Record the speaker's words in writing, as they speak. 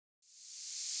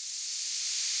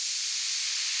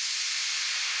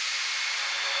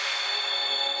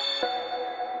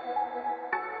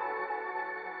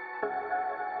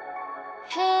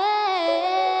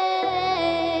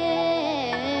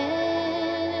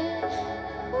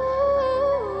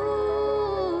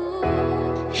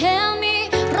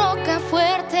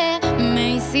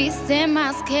hiciste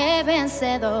más que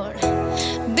vencedor.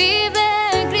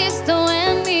 Vive Cristo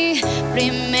en mí,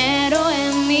 primero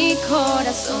en mi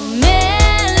corazón. Me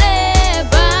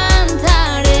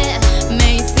levantaré,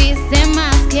 me hiciste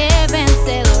más que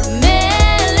vencedor. Me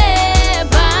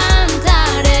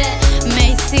levantaré, me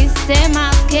hiciste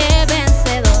más que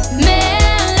vencedor. Me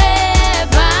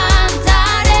levantaré,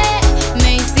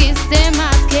 me hiciste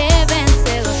más que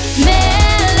vencedor. Me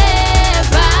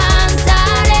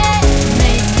levantaré, me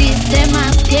hiciste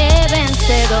más que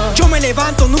vencedor. Yo me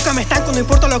levanto, nunca me estanco, no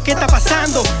importa lo que está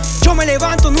pasando. Yo me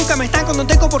levanto, nunca me estanco, no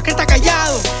tengo por qué estar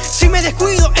callado. Si me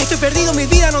descuido, estoy perdido, mi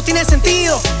vida no tiene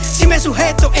sentido. Si me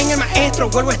sujeto en el maestro,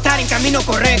 vuelvo a estar en camino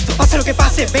correcto. Pase lo que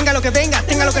pase, venga lo que venga,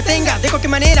 tenga lo que tenga, de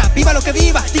cualquier manera, viva lo que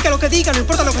viva, diga lo que diga, no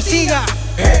importa lo que siga.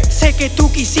 Sé que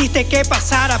tú quisiste que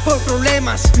pasara por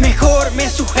problemas, mejor me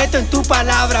sujeto en tu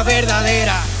palabra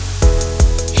verdadera.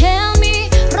 En mi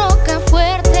roca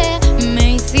fuerte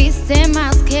me hiciste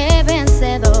más que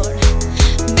vencedor.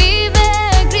 Vive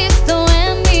Cristo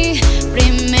en mí,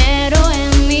 primero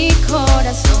en mi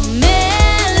corazón. Me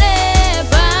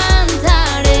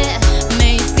levantaré,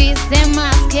 me hiciste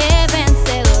más que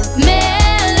vencedor. Me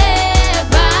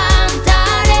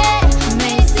levantaré,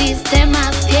 me hiciste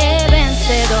más que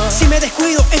vencedor. Si me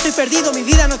descuido, estoy perdido, mi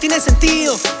vida no tiene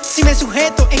sentido. Si me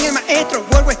sujeto en el maestro,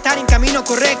 vuelvo a estar en camino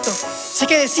correcto. Sé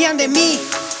que decían de mí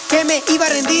que me iba a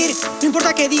rendir, no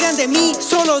importa que digan de mí,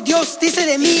 solo Dios dice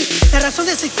de mí. La razón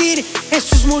de existir,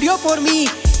 Jesús murió por mí,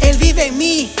 Él vive en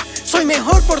mí, soy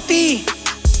mejor por ti.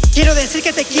 Quiero decir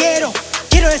que te quiero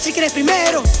decir que eres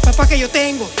primero, papá que yo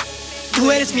tengo, tú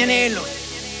eres mi anhelo.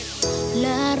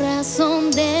 La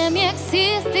razón de mi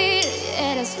existir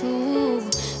eres tú,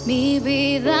 mi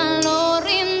vida lo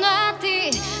rindo a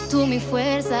ti, tú mi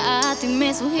fuerza, a ti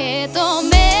me sujeto.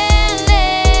 Me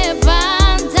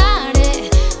levantaré,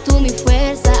 tú mi fuerza.